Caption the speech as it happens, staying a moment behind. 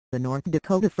The North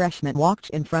Dakota freshman walked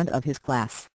in front of his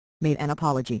class, made an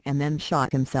apology and then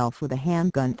shot himself with a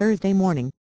handgun Thursday morning,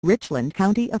 Richland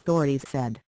County authorities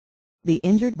said. The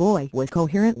injured boy was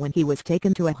coherent when he was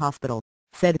taken to a hospital,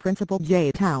 said Principal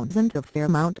Jay Townsend of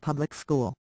Fairmount Public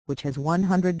School, which has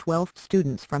 112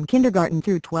 students from kindergarten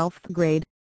through 12th grade.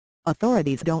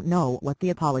 Authorities don't know what the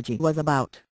apology was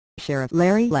about, Sheriff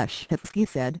Larry Leshevsky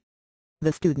said.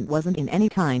 The student wasn't in any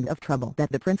kind of trouble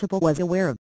that the principal was aware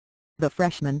of. The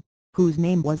freshman, whose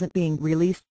name wasn't being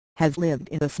released, has lived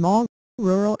in the small,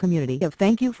 rural community of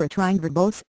Thank You for Trying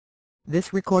Verbose.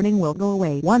 This recording will go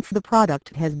away once the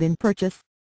product has been purchased.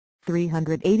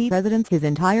 380 residents his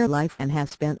entire life and has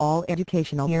spent all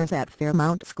educational years at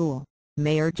Fairmount School,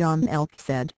 Mayor John Elk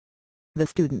said. The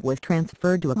student was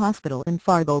transferred to a hospital in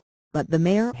Fargo, but the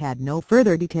mayor had no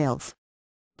further details.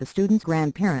 The student's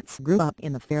grandparents grew up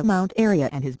in the Fairmount area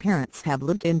and his parents have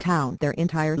lived in town their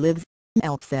entire lives,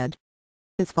 Elk said.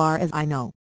 As far as I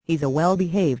know, he's a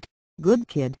well-behaved, good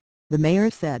kid, the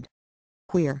mayor said.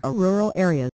 We're a rural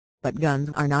area, but guns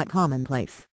are not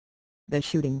commonplace. The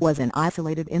shooting was an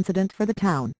isolated incident for the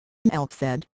town, Elk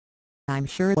said. I'm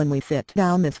sure when we sit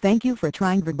down this Thank You for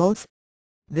Trying Verbose.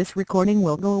 This recording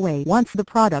will go away once the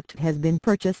product has been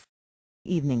purchased.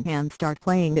 Evening and start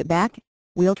playing it back.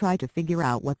 We'll try to figure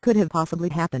out what could have possibly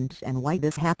happened and why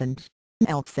this happened,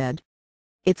 Elk said.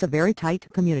 It's a very tight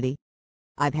community.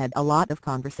 I've had a lot of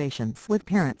conversations with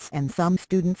parents and some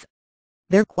students.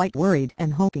 They're quite worried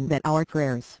and hoping that our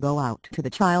prayers go out to the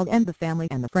child and the family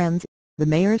and the friends, the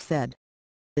mayor said.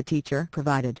 The teacher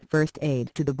provided first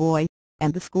aid to the boy,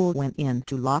 and the school went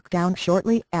into lockdown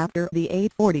shortly after the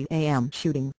 8:40 a.m.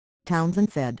 shooting,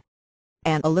 Townsend said.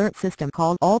 An alert system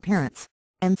called all parents,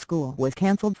 and school was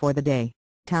cancelled for the day,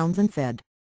 Townsend said.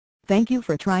 Thank you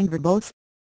for trying verbose.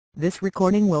 This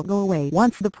recording will go away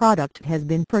once the product has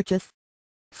been purchased.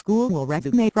 School will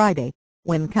resume Friday,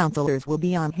 when counselors will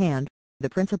be on hand, the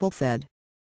principal said.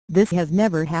 This has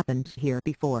never happened here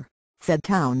before, said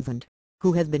Townsend,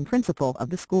 who has been principal of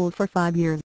the school for 5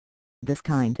 years. This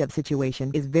kind of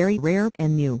situation is very rare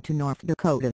and new to North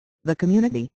Dakota, the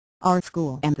community, our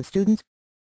school and the students,